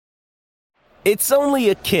It's only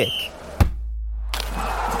a kick,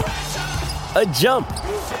 a jump,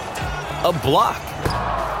 a block.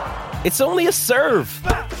 It's only a serve.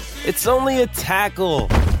 It's only a tackle,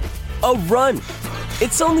 a run.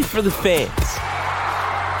 It's only for the fans.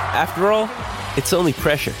 After all, it's only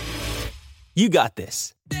pressure. You got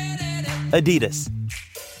this. Adidas.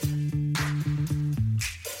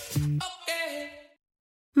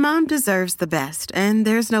 Mom deserves the best, and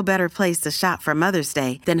there's no better place to shop for Mother's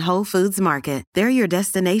Day than Whole Foods Market. They're your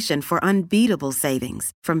destination for unbeatable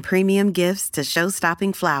savings, from premium gifts to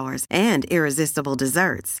show-stopping flowers and irresistible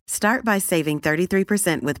desserts. Start by saving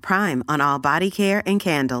 33% with Prime on all body care and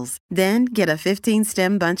candles. Then get a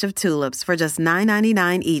 15-stem bunch of tulips for just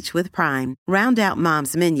 $9.99 each with Prime. Round out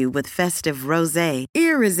Mom's menu with festive rosé,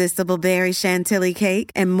 irresistible berry chantilly cake,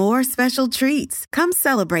 and more special treats. Come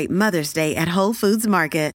celebrate Mother's Day at Whole Foods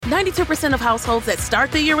Market. 92% of households that start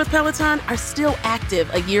the year with Peloton are still active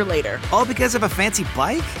a year later. All because of a fancy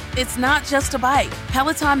bike? It's not just a bike.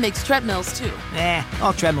 Peloton makes treadmills too.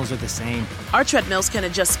 All treadmills are the same. Our treadmills can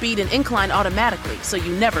adjust speed and incline automatically, so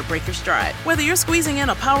you never break your stride. Whether you're squeezing in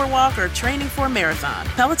a power walk or training for a marathon,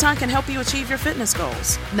 Peloton can help you achieve your fitness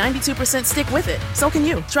goals. 92% stick with it. So can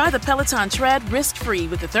you. Try the Peloton Tread risk-free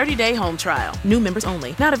with a 30-day home trial. New members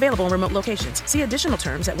only. Not available in remote locations. See additional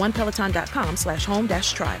terms at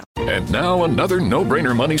onepeloton.com/home-trial. And now another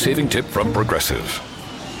no-brainer money-saving tip from Progressive.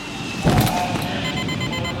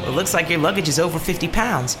 It looks like your luggage is over 50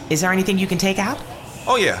 pounds. Is there anything you can take out?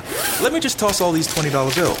 Oh, yeah. Let me just toss all these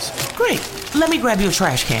 $20 bills. Great. Let me grab you a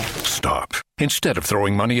trash can. Stop. Instead of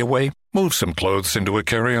throwing money away, move some clothes into a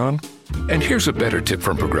carry-on. And here's a better tip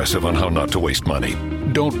from Progressive on how not to waste money.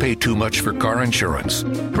 Don't pay too much for car insurance.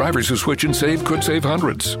 Drivers who switch and save could save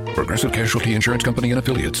hundreds. Progressive Casualty Insurance Company and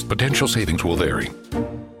Affiliates. Potential savings will vary.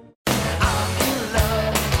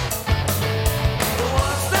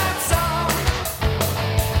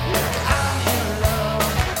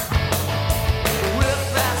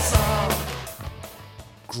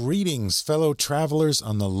 Greetings, fellow travelers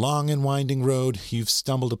on the long and winding road. You've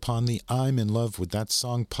stumbled upon the I'm in Love with That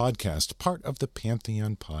Song podcast, part of the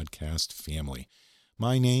Pantheon podcast family.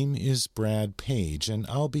 My name is Brad Page, and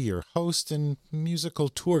I'll be your host and musical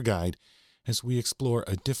tour guide as we explore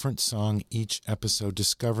a different song each episode,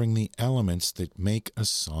 discovering the elements that make a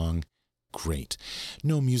song great.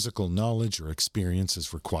 No musical knowledge or experience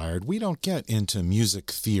is required. We don't get into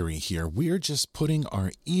music theory here. We're just putting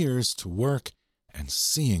our ears to work and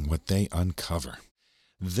seeing what they uncover.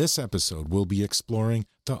 This episode will be exploring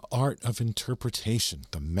the art of interpretation,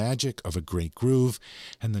 the magic of a great groove,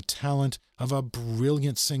 and the talent of a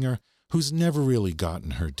brilliant singer who's never really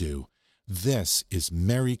gotten her due. This is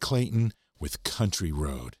Merry Clayton with Country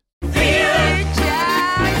Road. Feel it,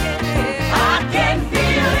 yeah, I can feel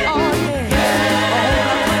it. Oh, yeah.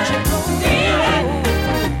 Feel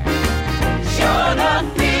it. Sure enough,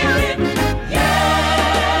 feel it.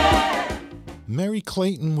 Merry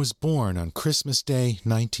Clayton was born on Christmas Day,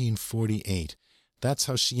 1948. That's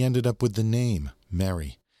how she ended up with the name,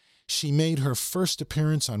 Merry. She made her first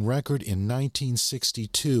appearance on record in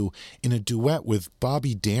 1962 in a duet with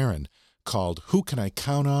Bobby Darin called Who Can I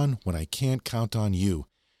Count On When I Can't Count On You?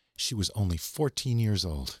 She was only 14 years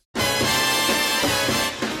old.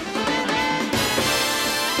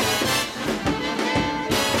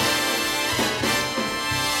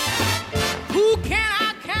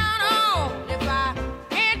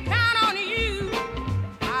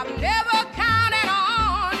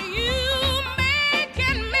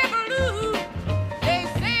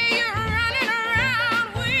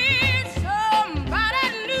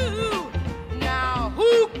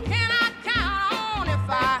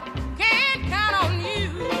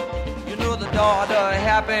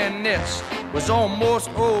 Happiness was almost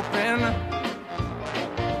open.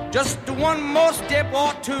 Just one more step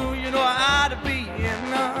or two, I'd be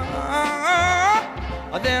in.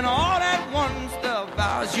 Then all at once the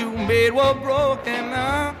vows you made were broken.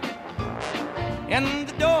 And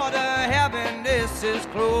the door to happiness is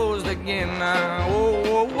closed again. Oh,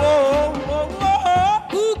 oh, oh, oh, oh.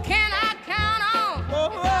 Who can I count on?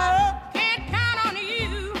 Oh, oh. Can't count on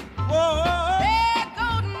you. Oh, oh.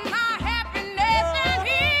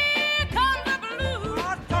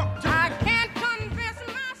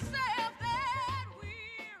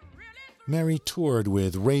 Merry toured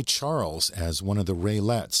with Ray Charles as one of the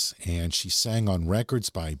Raylettes, and she sang on records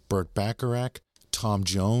by Burt Bacharach, Tom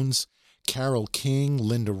Jones, Carole King,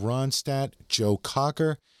 Linda Ronstadt, Joe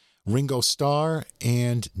Cocker, Ringo Starr,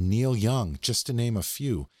 and Neil Young, just to name a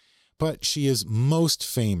few. But she is most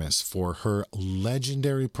famous for her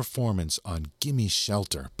legendary performance on Gimme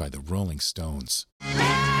Shelter by the Rolling Stones.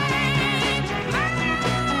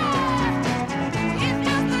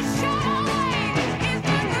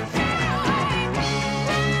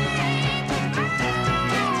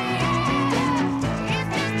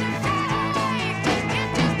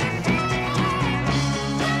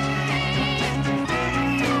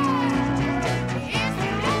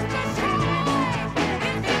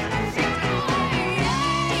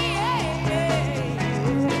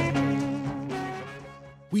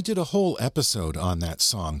 We did a whole episode on that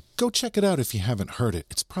song. Go check it out if you haven't heard it.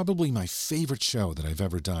 It's probably my favorite show that I've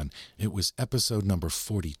ever done. It was episode number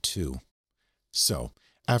 42. So,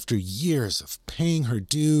 after years of paying her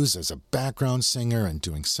dues as a background singer and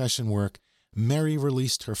doing session work, Mary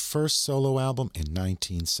released her first solo album in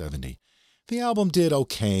 1970. The album did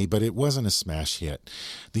okay, but it wasn't a smash hit.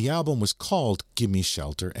 The album was called Gimme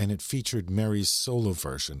Shelter, and it featured Mary's solo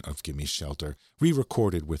version of Gimme Shelter,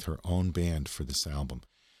 re-recorded with her own band for this album.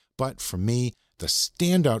 But for me, the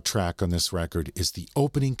standout track on this record is the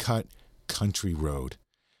opening cut, Country Road.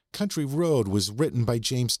 Country Road was written by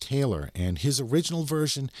James Taylor, and his original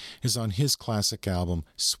version is on his classic album,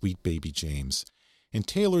 Sweet Baby James. In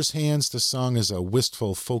Taylor's hands, the song is a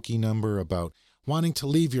wistful, folky number about wanting to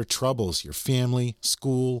leave your troubles, your family,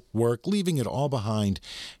 school, work, leaving it all behind,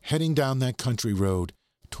 heading down that country road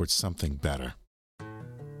towards something better.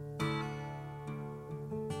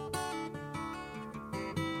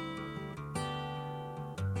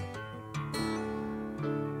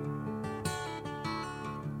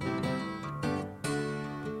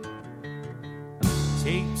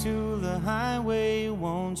 Take to the highway,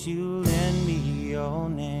 won't you lend me your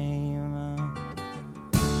name?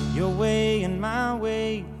 Your way and my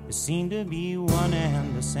way, they seem to be one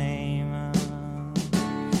and the same.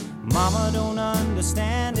 Mama don't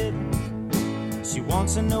understand it, she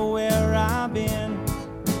wants to know where I've been.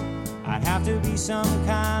 I'd have to be some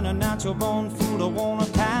kind of natural born fool, I wanna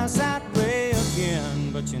pass that way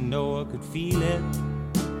again. But you know I could feel it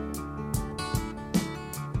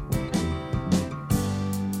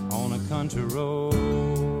on a country road.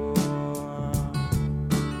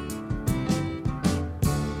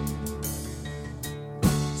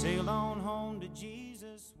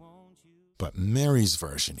 But Mary's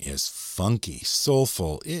version is funky,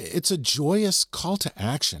 soulful. It's a joyous call to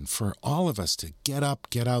action for all of us to get up,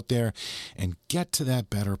 get out there, and get to that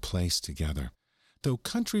better place together. Though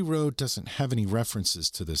Country Road doesn't have any references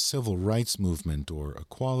to the civil rights movement or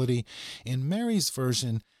equality, in Mary's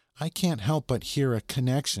version, I can't help but hear a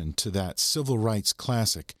connection to that civil rights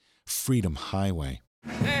classic, Freedom Highway.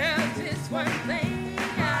 There's this one thing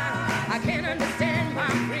I can't understand, my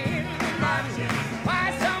friend.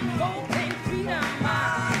 Why some folks think freedom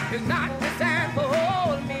is not designed for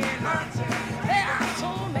all men. There are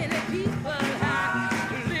so many people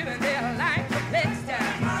living their life perplexed,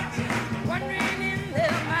 wondering in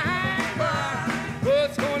their mind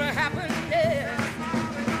what's gonna happen next.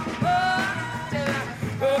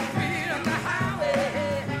 Oh, freedom, the highway.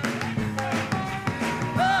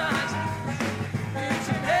 Each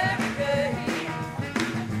and every day.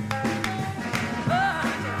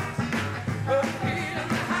 Freedom,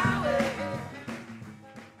 the highway.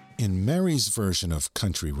 In Mary's version of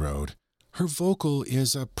Country Road, her vocal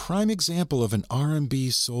is a prime example of an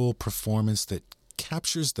R&B soul performance that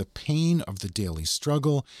captures the pain of the daily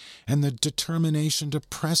struggle and the determination to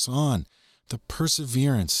press on, the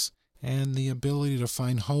perseverance, and the ability to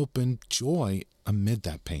find hope and joy amid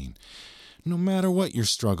that pain. No matter what your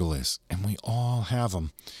struggle is, and we all have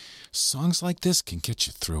them, songs like this can get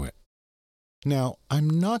you through it. Now, I'm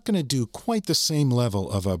not going to do quite the same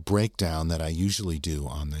level of a breakdown that I usually do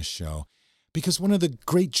on this show, because one of the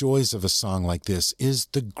great joys of a song like this is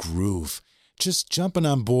the groove. Just jumping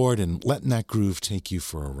on board and letting that groove take you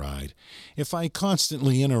for a ride. If I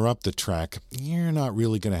constantly interrupt the track, you're not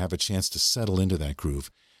really going to have a chance to settle into that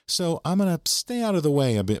groove. So I'm going to stay out of the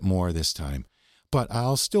way a bit more this time, but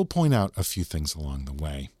I'll still point out a few things along the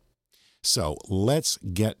way. So let's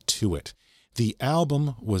get to it. The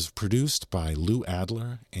album was produced by Lou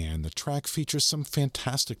Adler, and the track features some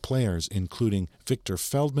fantastic players, including Victor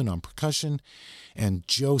Feldman on percussion and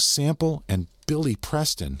Joe Sample and Billy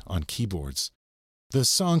Preston on keyboards. The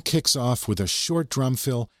song kicks off with a short drum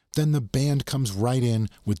fill, then the band comes right in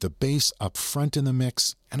with the bass up front in the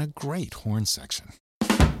mix and a great horn section.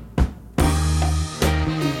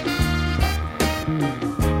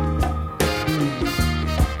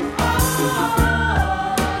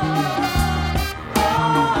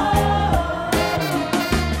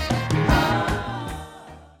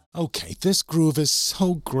 Okay, this groove is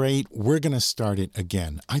so great, we're going to start it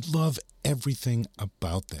again. I love everything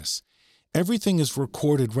about this. Everything is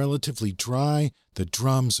recorded relatively dry, the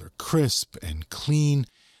drums are crisp and clean,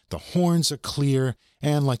 the horns are clear,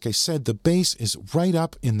 and like I said, the bass is right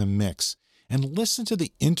up in the mix. And listen to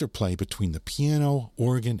the interplay between the piano,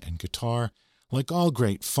 organ, and guitar. Like all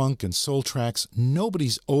great funk and soul tracks,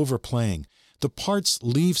 nobody's overplaying. The parts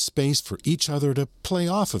leave space for each other to play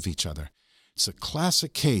off of each other. It's a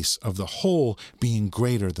classic case of the whole being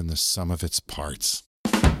greater than the sum of its parts.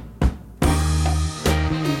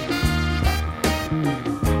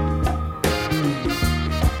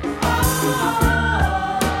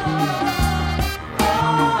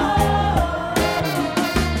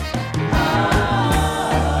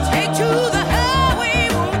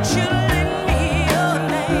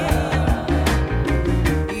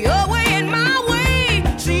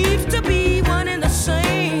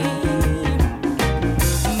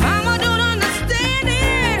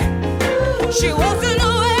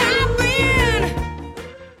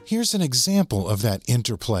 Here's an example of that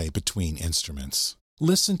interplay between instruments.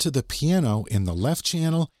 Listen to the piano in the left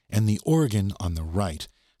channel and the organ on the right,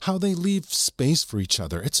 how they leave space for each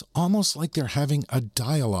other. It's almost like they're having a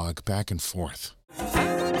dialogue back and forth.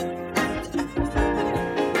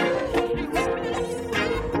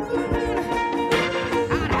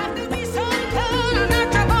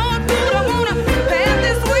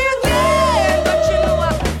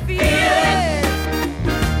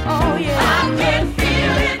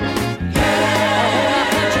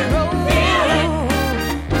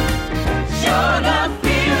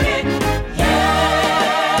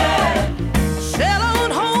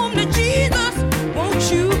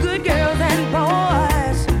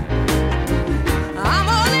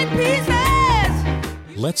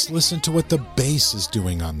 Let's listen to what the bass is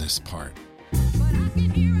doing on this part.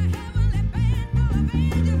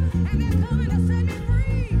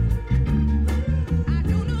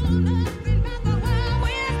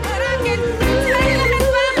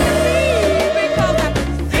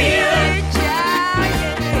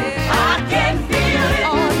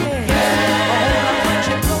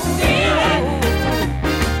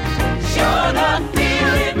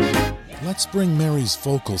 Let's bring Mary's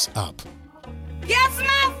vocals up. Yes,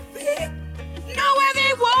 my feet know where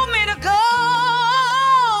they want me to go.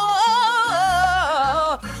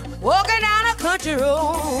 Walking down a country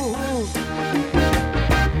road.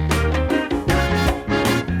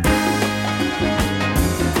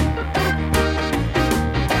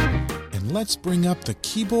 And let's bring up the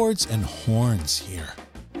keyboards and horns here.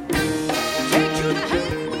 Take to the highway.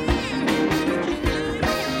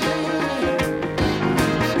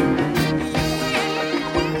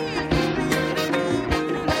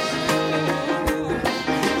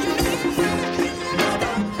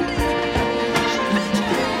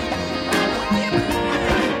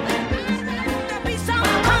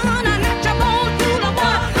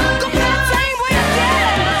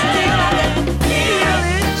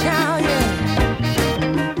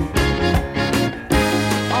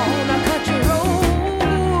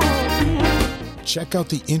 Check out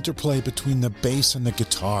the interplay between the bass and the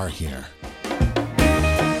guitar here. Walk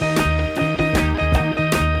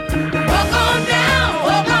on down,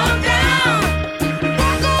 walk on down.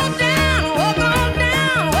 Walk on down, walk on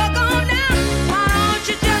down, walk on down. Why don't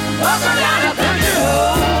you just walk on down the country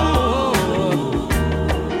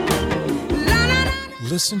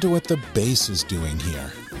road? Listen to what the bass is doing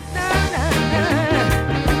here.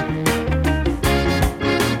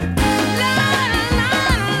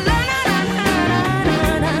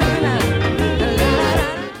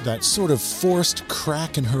 That sort of forced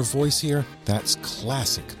crack in her voice here, that's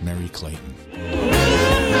classic Merry Clayton.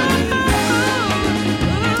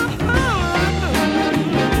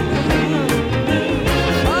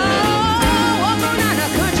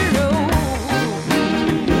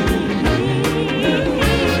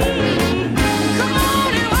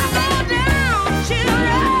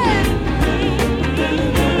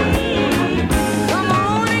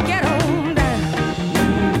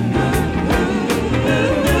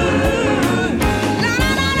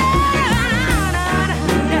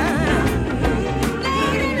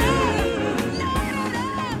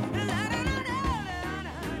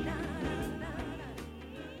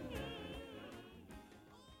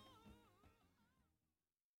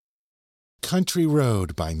 Country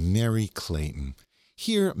Road by Merry Clayton.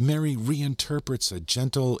 Here, Merry reinterprets a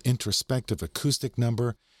gentle, introspective acoustic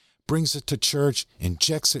number, brings it to church,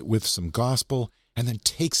 injects it with some gospel, and then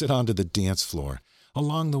takes it onto the dance floor.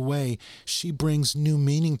 Along the way, she brings new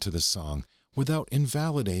meaning to the song without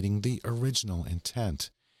invalidating the original intent.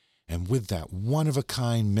 And with that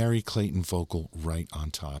one-of-a-kind Merry Clayton vocal right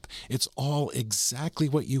on top, it's all exactly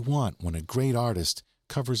what you want when a great artist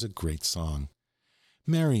covers a great song.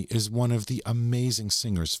 Merry is one of the amazing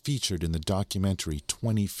singers featured in the documentary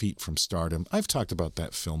 20 Feet from Stardom. I've talked about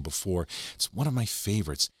that film before. It's one of my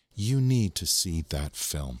favorites. You need to see that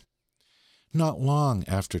film. Not long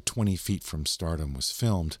after 20 Feet from Stardom was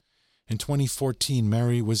filmed, in 2014,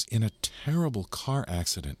 Merry was in a terrible car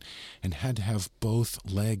accident and had to have both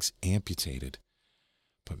legs amputated.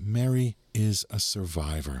 But Merry is a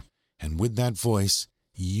survivor, and with that voice,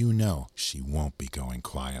 you know she won't be going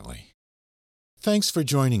quietly. Thanks for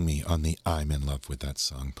joining me on the I'm in Love with That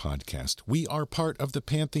Song podcast. We are part of the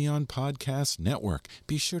Pantheon Podcast Network.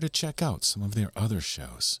 Be sure to check out some of their other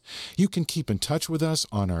shows. You can keep in touch with us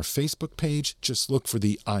on our Facebook page. Just look for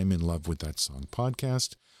the I'm in Love with That Song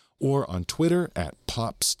podcast, or on Twitter at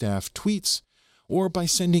PopStaffTweets, or by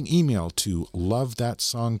sending email to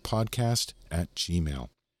lovethatsongpodcast@gmail.com.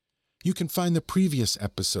 You can find the previous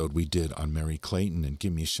episode we did on Mary Clayton and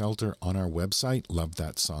Gimme Shelter on our website,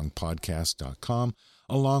 lovethatsongpodcast.com,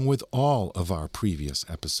 along with all of our previous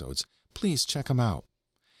episodes. Please check them out.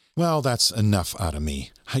 Well, that's enough out of me.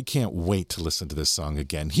 I can't wait to listen to this song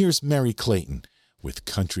again. Here's Mary Clayton with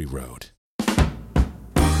Country Road.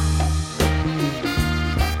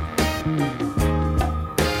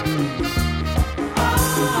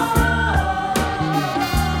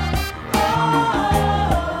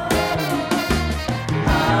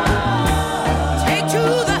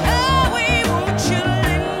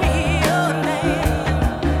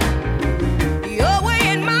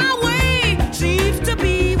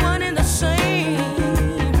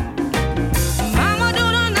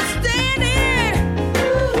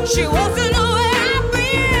 She wasn't know where I've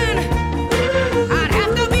been. I'd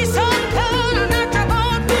have to be some kind of natural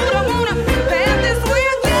born fool. I wanna pass this way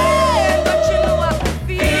again, but you know I can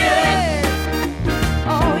feel it.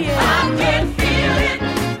 Oh yeah, I can feel it.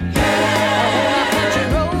 Yeah, country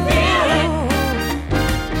road. Feel it.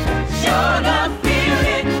 Sure enough, feel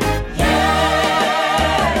it.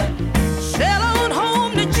 Yeah. Sail on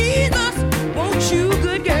home to Jesus, won't you,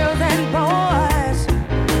 good girls and boys?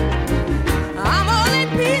 I'm all in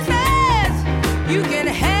pieces. You can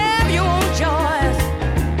have your own choice,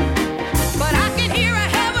 but I can hear a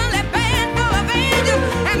heavenly band full of angels,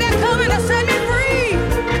 and they're coming to set me free.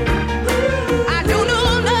 I don't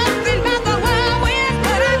know nothing about the Wild West,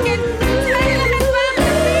 but I can tell you that's what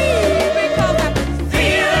I see, because I can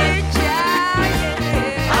feel it, child,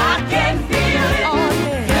 yeah. I can feel it, oh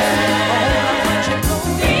yeah, country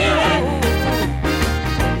road. Feel it,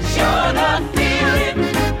 sure enough, feel it,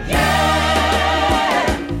 yeah.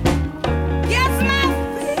 Yes, my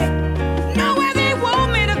feet know where they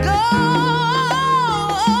want me to go.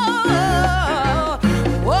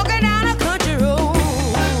 Walking down a country road.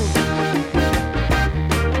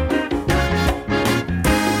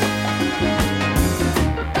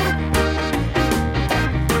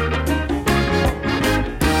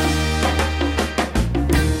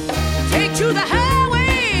 Take to the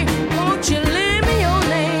highway, won't you lend me your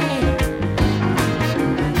name?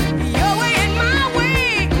 Your way and my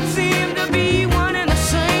way seem to be one and the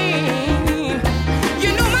same.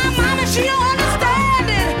 You know my mama, she don't understand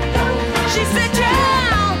it. She said,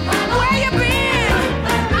 child, where you been?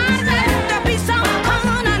 I'd have to be some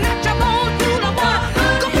kind of natural born fool. I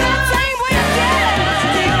wanna go that same way again, but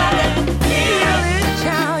still I can feel it,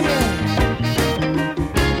 child, yeah.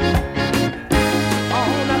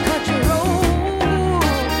 On a country road.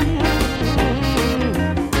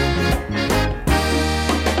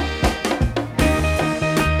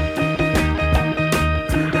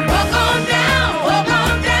 Walk on down, walk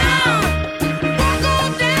on down. Walk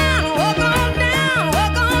on down, walk on down,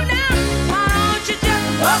 walk on down. Why don't you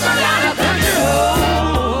just walk on down the country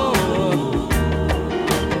road?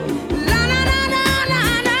 La la la la la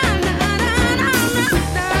la la la la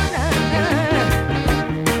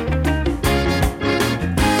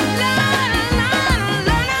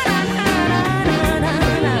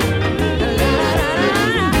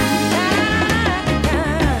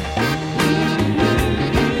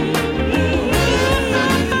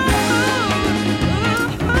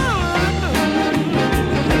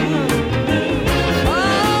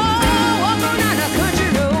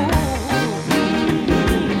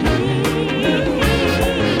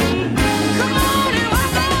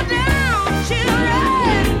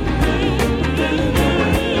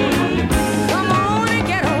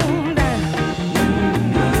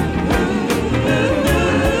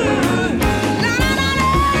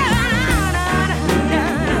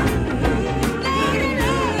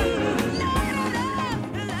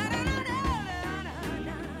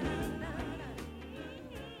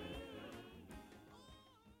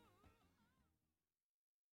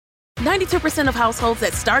 % of households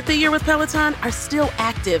that start the year with Peloton are still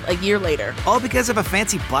active a year later. All because of a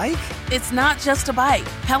fancy bike? It's not just a bike.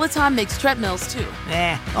 Peloton makes treadmills too.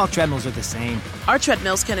 All treadmills are the same. Our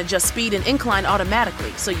treadmills can adjust speed and incline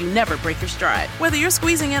automatically, so you never break your stride. Whether you're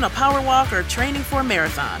squeezing in a power walk or training for a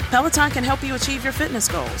marathon, Peloton can help you achieve your fitness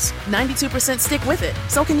goals. 92% stick with it.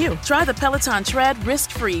 So can you. Try the Peloton Tread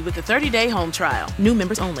risk-free with the 30-day home trial. New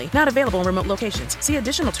members only. Not available in remote locations. See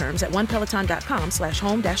additional terms at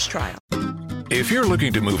onepeloton.com/home-trial. If you're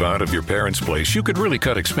looking to move out of your parents' place, you could really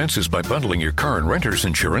cut expenses by bundling your car and renter's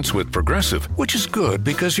insurance with Progressive, which is good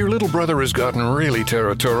because your little brother has gotten really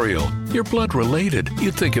territorial. You're blood related.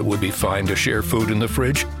 You'd think it would be fine to share food in the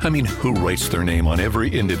fridge. I mean, who writes their name on every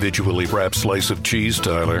individually wrapped slice of cheese,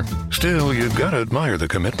 Tyler? Still, you've got to admire the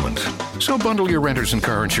commitment. So bundle your renter's and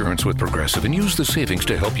car insurance with Progressive and use the savings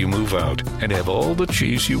to help you move out and have all the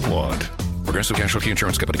cheese you want. Progressive Casualty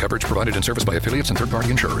Insurance Company. Coverage provided and serviced by affiliates and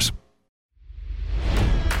third-party insurers.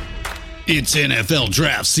 It's NFL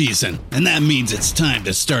draft season, and that means it's time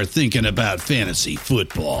to start thinking about fantasy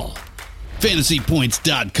football.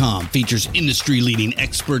 FantasyPoints.com features industry-leading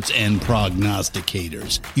experts and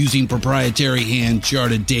prognosticators using proprietary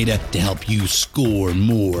hand-charted data to help you score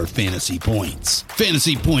more fantasy points.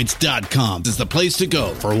 FantasyPoints.com is the place to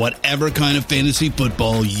go for whatever kind of fantasy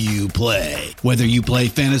football you play. Whether you play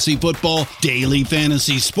fantasy football, daily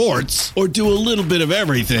fantasy sports, or do a little bit of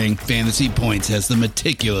everything, Fantasy Points has the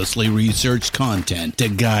meticulously researched content to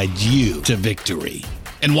guide you to victory.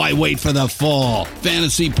 And why wait for the fall?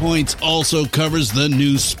 Fantasy Points also covers the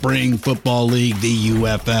new spring football league, the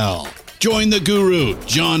UFL. Join the guru,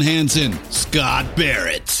 John Hansen, Scott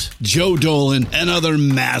Barrett, Joe Dolan, and other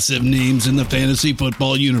massive names in the fantasy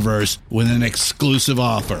football universe with an exclusive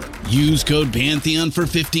offer. Use code Pantheon for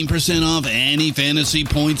 15% off any Fantasy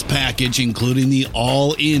Points package, including the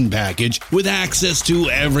all-in package, with access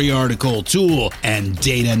to every article, tool, and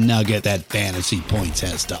data nugget that Fantasy Points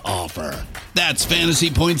has to offer. That's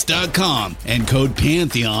FantasyPoints.com and code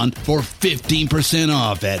Pantheon for 15%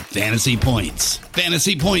 off at Fantasy Points.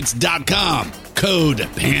 FantasyPoints.com, code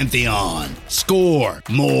Pantheon. Score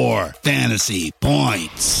more fantasy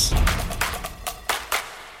points.